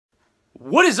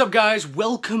What is up, guys?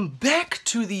 Welcome back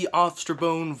to the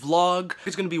avsterbone vlog.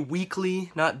 It's gonna be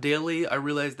weekly, not daily. I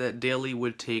realized that daily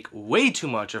would take way too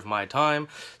much of my time,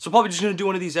 so probably just gonna do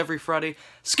one of these every Friday.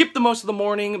 Skip the most of the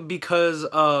morning because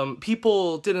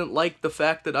people didn't like the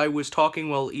fact that I was talking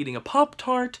while eating a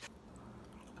Pop-Tart.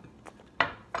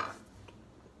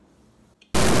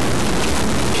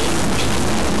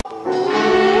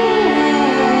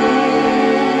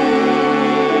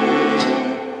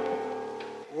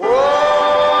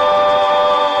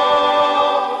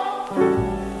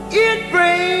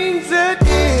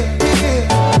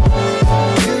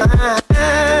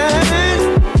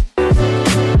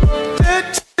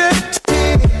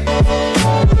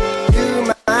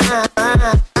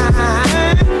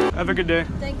 Have a good day.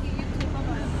 Thank you.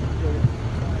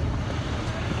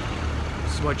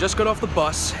 So I just got off the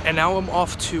bus and now I'm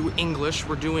off to English.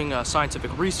 We're doing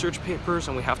scientific research papers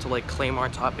and we have to like claim our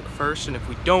topic first, and if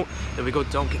we don't, then we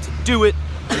don't get to do it.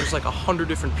 And there's like 100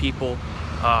 different people.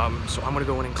 So I'm gonna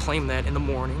go in and claim that in the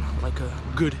morning like a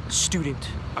good student.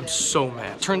 I'm so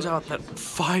mad. Turns out that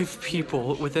 5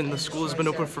 people within the school has been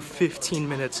open for 15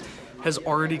 minutes has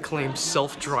already claimed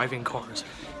self-driving cars.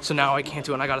 So now I can't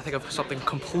do it, and I gotta think of something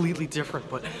completely different,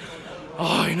 but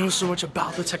oh, I know so much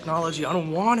about the technology, I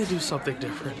don't want to do something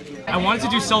different. I wanted to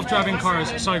do self-driving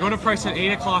cars, so I go to price at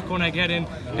 8 o'clock when I get in,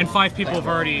 and 5 people have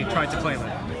already tried to claim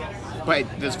it. Wait,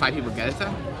 does 5 people get it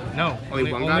though? No,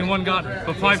 only one got it.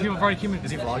 But 5 people have already came in.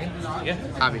 Is he vlogging? Yeah.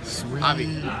 Avi.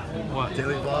 What?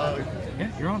 Daily vlog.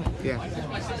 Yeah, you're on it. Yeah.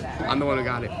 I'm the one who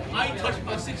got it.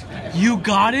 You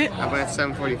got it? I went at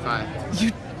 7:45.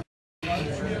 You...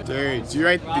 Dude, did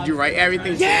you write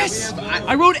everything? Yes!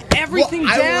 I wrote everything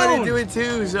down! I wanted to do it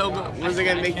too, so what was it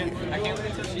gonna make you?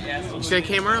 You should have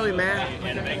came early, man.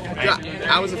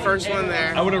 I was the first one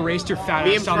there. I would have raced your fat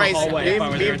ass down the hallway if I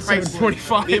was there at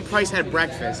 7:45. Me and Price had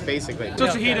breakfast, basically. So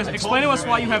Shahida, explain to us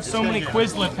why you have so many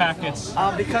Quizlet packets.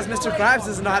 Because Mr. Grimes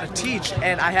doesn't know how to teach,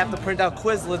 and I have to print out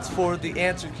Quizlets for the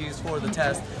answer keys for the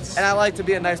test. And I like to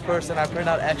be a nice person. I print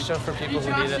out extra for people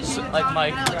who need it, like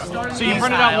Mike. So you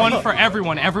printed out one for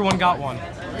everyone. Everyone got one.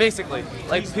 Basically,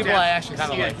 like people I actually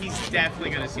kind of like. He's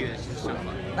definitely gonna see this. It's so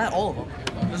fun. Not all of them.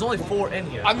 There's only 4 in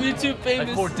here. I'm YouTube famous.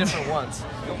 Like 4 different ones.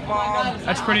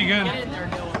 That's pretty good.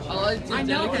 I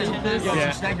know this.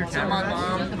 Yeah. My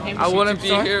mom. I wouldn't be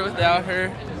here without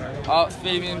her.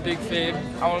 Fabian, Big Fabe.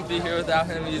 I wouldn't be here without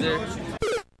him either.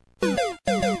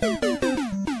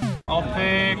 I'll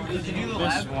pick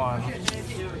this one.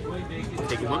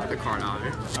 Take a look at the card on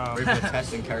it. Ready for the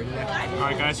testing card today?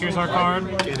 Alright guys, here's our card.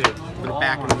 Get it. Put it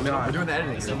back in the middle. We're doing the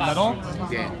editing. The middle?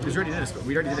 Yeah. Because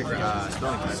we already did a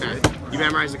spelling test. Sorry. You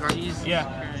memorized the card?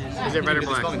 Yeah. Is it red or We did a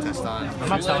black? spelling test on. I'm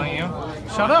not telling you.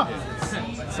 Shut up.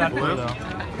 It's not blue though.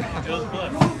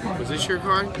 Was this your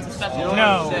card?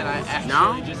 No.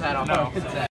 No? No.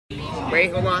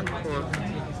 Wait, hold on.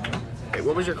 Wait,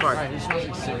 what was your card?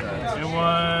 It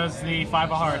was the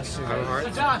 5 of hearts. 5 of hearts.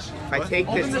 If I take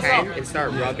this 10 and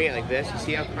start rubbing it like this, you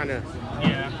see how kind of...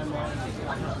 Yeah.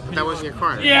 That wasn't your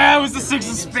card. Yeah, it was the 6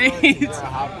 of spades.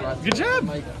 Good job.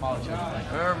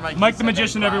 Mike the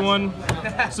Magician, everyone.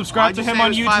 Subscribe to him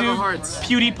on YouTube.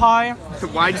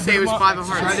 PewDiePie. Why'd you say it was 5 of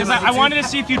hearts? Because I wanted to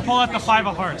see if you'd pull out the 5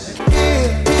 of hearts.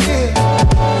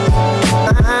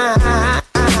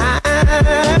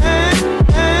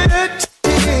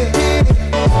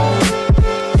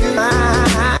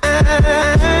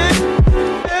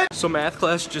 So math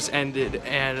class just ended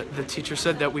and the teacher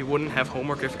said that we wouldn't have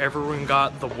homework if everyone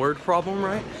got the word problem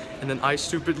right, and then I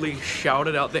stupidly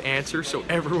shouted out the answer so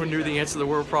everyone knew the answer to the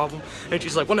word problem, and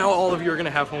she's like, well, now all of you are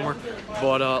gonna have homework.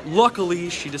 But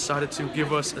luckily she decided to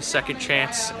give us a second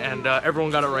chance, and everyone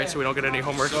got it right so we don't get any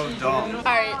homework. So dumb.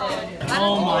 Alright.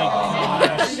 Oh my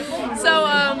gosh. So,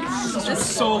 This was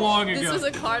so long ago. This was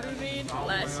a card we made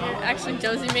last year. Actually,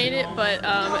 Josie made it, but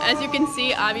as you can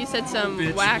see, Abby said some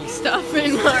whack stuff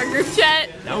in our group chat.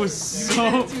 That was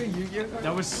so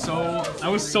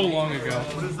long ago.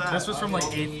 What is that? This was from like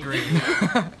 8th grade.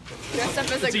 Dressed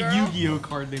up as It's a Yu-Gi-Oh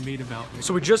card they made about me.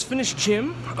 So we just finished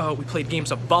gym. We played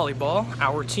games of volleyball.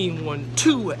 Our team won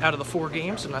 2 out of the 4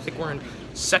 games, and I think we're in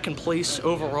 2nd place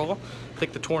overall. I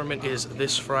think the tournament is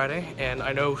this Friday, and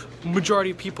I know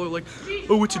majority of people are like,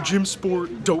 oh, it's a gym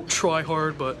sport, don't try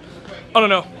hard, but I don't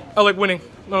know. I like winning. I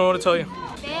don't know what to tell you.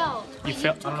 Failed. You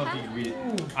failed? I don't know if you can read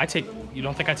it. You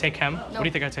don't think I take chem? No. What do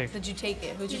you think I take? Did you take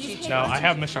it? Who'd you teach? No, I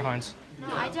have Mr. Hines. No,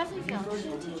 I definitely failed.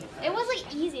 It was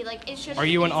like easy, like it should. Are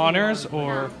you in honors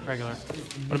or regular?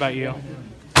 What about you?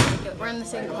 We're in the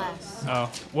same class. Oh,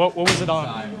 what was it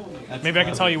on? Maybe I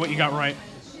can tell you what you got right.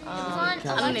 on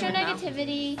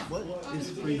electronegativity.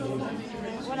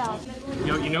 What else?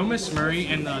 You know Miss Murray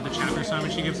and the chapter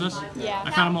assignment she gives us? Yeah.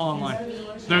 I found them all online.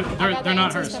 They're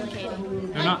not hers.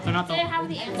 They're not the.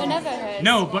 They're never hers.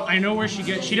 No, but I know where she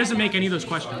gets. She doesn't make any of those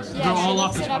questions. They're all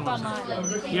off this one.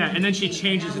 Yeah, and then she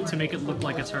changes it to make it look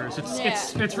like it's hers.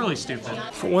 It's really stupid.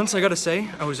 For once, I gotta say,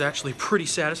 I was actually pretty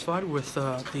satisfied with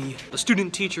the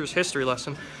student teacher's history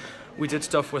lesson. We did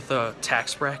stuff with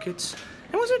tax brackets.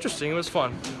 It was interesting. It was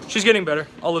fun. She's getting better.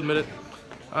 I'll admit it.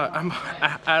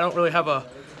 I don't really have a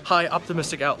high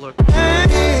optimistic outlook.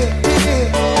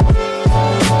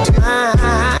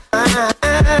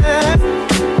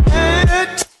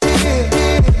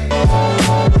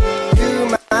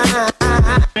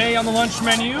 Today on the lunch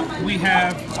menu, we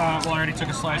have, well, I already took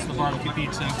a slice of the barbecue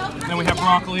pizza. Then we have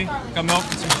broccoli, got milk,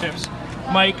 and some chips.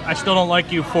 Mike, I still don't like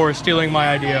you for stealing my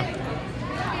idea.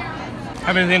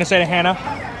 Have anything to say to Hannah?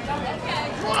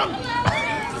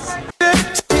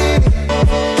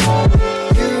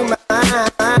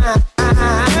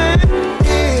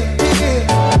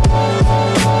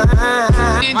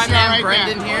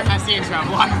 Brendan here. I see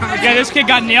trouble. Yeah, this kid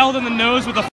got nailed in the nose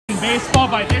with a baseball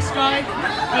by this guy.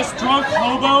 This drunk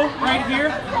hobo right here.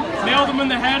 Nailed him in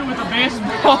the head with a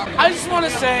baseball. I just want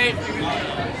to say,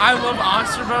 I love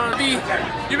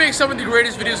avsterbone. You make some of the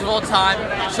greatest videos of all time,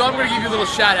 so I'm going to give you a little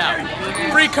shout out.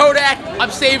 Free Kodak,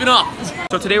 I'm saving up.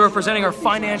 So today we're presenting our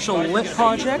financial lit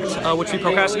project, which we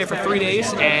procrastinated for 3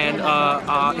 days, and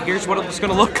here's what it's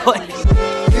going to look like.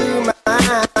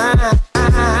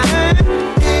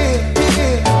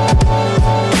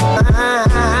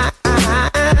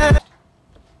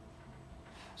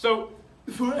 So,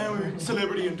 for our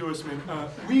celebrity endorsement,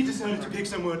 we decided to pick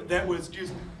someone that was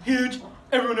just huge.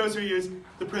 Everyone knows who he is,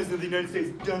 the President of the United States,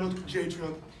 Donald J.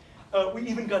 Trump. We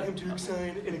even got him to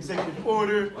sign an executive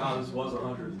order. Wow, this was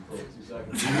 142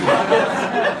 seconds.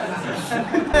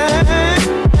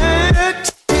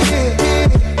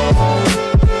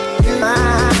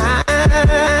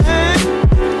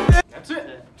 That's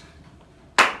it.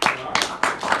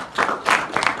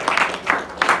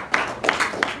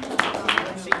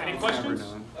 Any questions?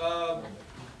 Go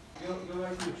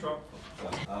back to the Trump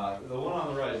stuff. The one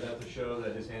on the right, is that to show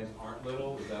that his hands aren't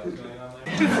little? Is that what's going on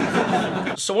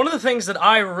there? So one of the things that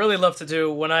I really love to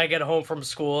do when I get home from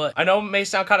school, I know it may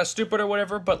sound kind of stupid or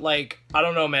whatever, but like, I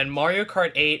don't know, man, Mario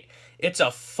Kart 8, it's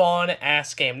a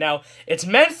fun-ass game. Now, it's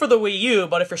meant for the Wii U,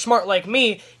 but if you're smart like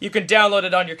me, you can download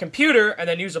it on your computer and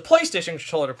then use a PlayStation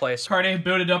controller to play. Kart 8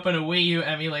 booted up in a Wii U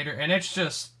emulator, and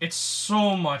it's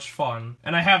so much fun.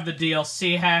 And I have the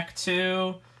DLC hack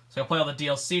too, so I play all the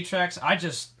DLC tracks. I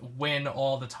just win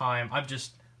all the time. I'm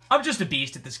just a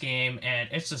beast at this game, and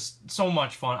it's just so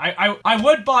much fun. I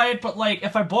would buy it, but like,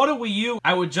 if I bought a Wii U,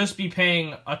 I would just be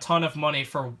paying a ton of money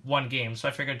for one game, so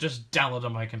I figured just download it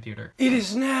on my computer. It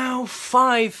is now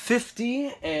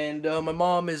 5:50, and my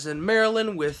mom is in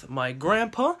Maryland with my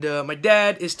grandpa. My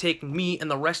dad is taking me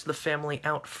and the rest of the family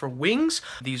out for wings.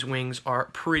 These wings are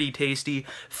pretty tasty.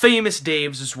 Famous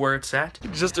Dave's is where it's at.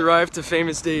 Just arrived to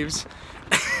Famous Dave's.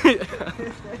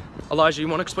 Elijah, you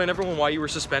want to explain to everyone why you were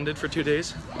suspended for 2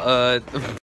 days?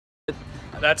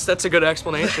 That's a good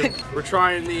explanation. We're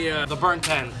trying the burnt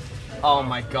end. Oh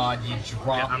my God! You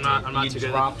dropped. Yeah, I'm not you too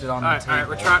good. dropped it on the table. All right,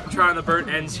 we're trying the burnt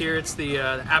ends here. It's the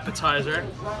appetizer.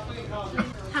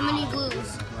 How many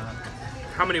glues?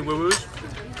 How many woo-woos?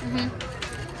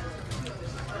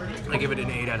 I give it an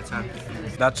 8 out of 10.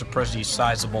 That's a pretty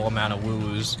sizable amount of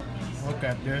woo-woos. Look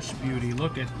at this beauty.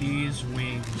 Look at these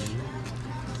wings.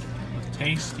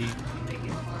 Tasty.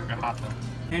 They're hot though.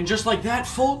 And just like that,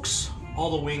 folks, all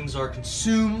the wings are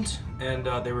consumed, and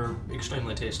they were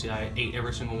extremely tasty. I ate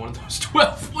every single one of those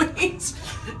 12 wings.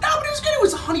 No, but it was good. It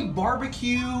was honey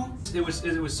barbecue. It was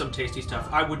some tasty stuff.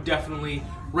 I would definitely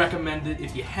recommend it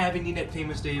if you haven't eaten at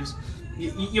Famous Dave's.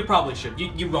 You probably should.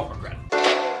 You won't regret it.